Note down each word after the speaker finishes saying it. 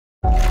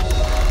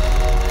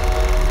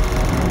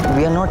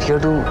not here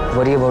to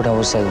worry about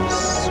ourselves.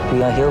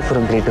 We are here for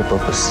a greater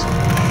purpose.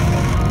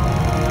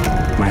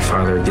 My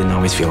father didn't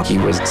always feel like he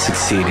was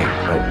succeeding,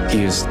 but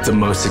he was the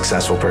most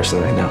successful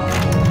person I know.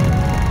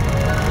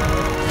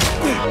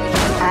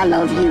 I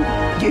love you.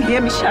 You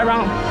hear me,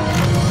 Sharon?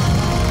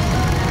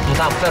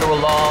 Without federal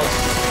laws,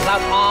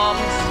 without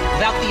arms,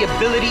 without the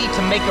ability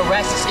to make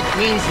arrests, it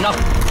means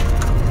nothing.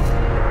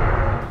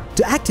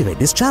 To activate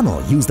this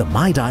channel, use the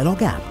My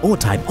Dialogue app or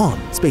type on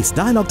space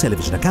Dialogue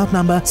television account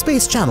number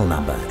space channel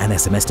number and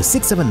SMS to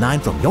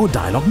 679 from your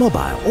Dialogue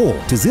mobile or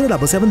to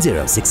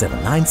 0770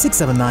 679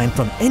 679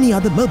 from any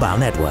other mobile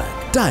network.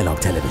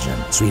 Dialogue Television,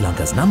 Sri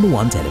Lanka's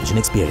 #1 television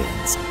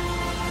experience.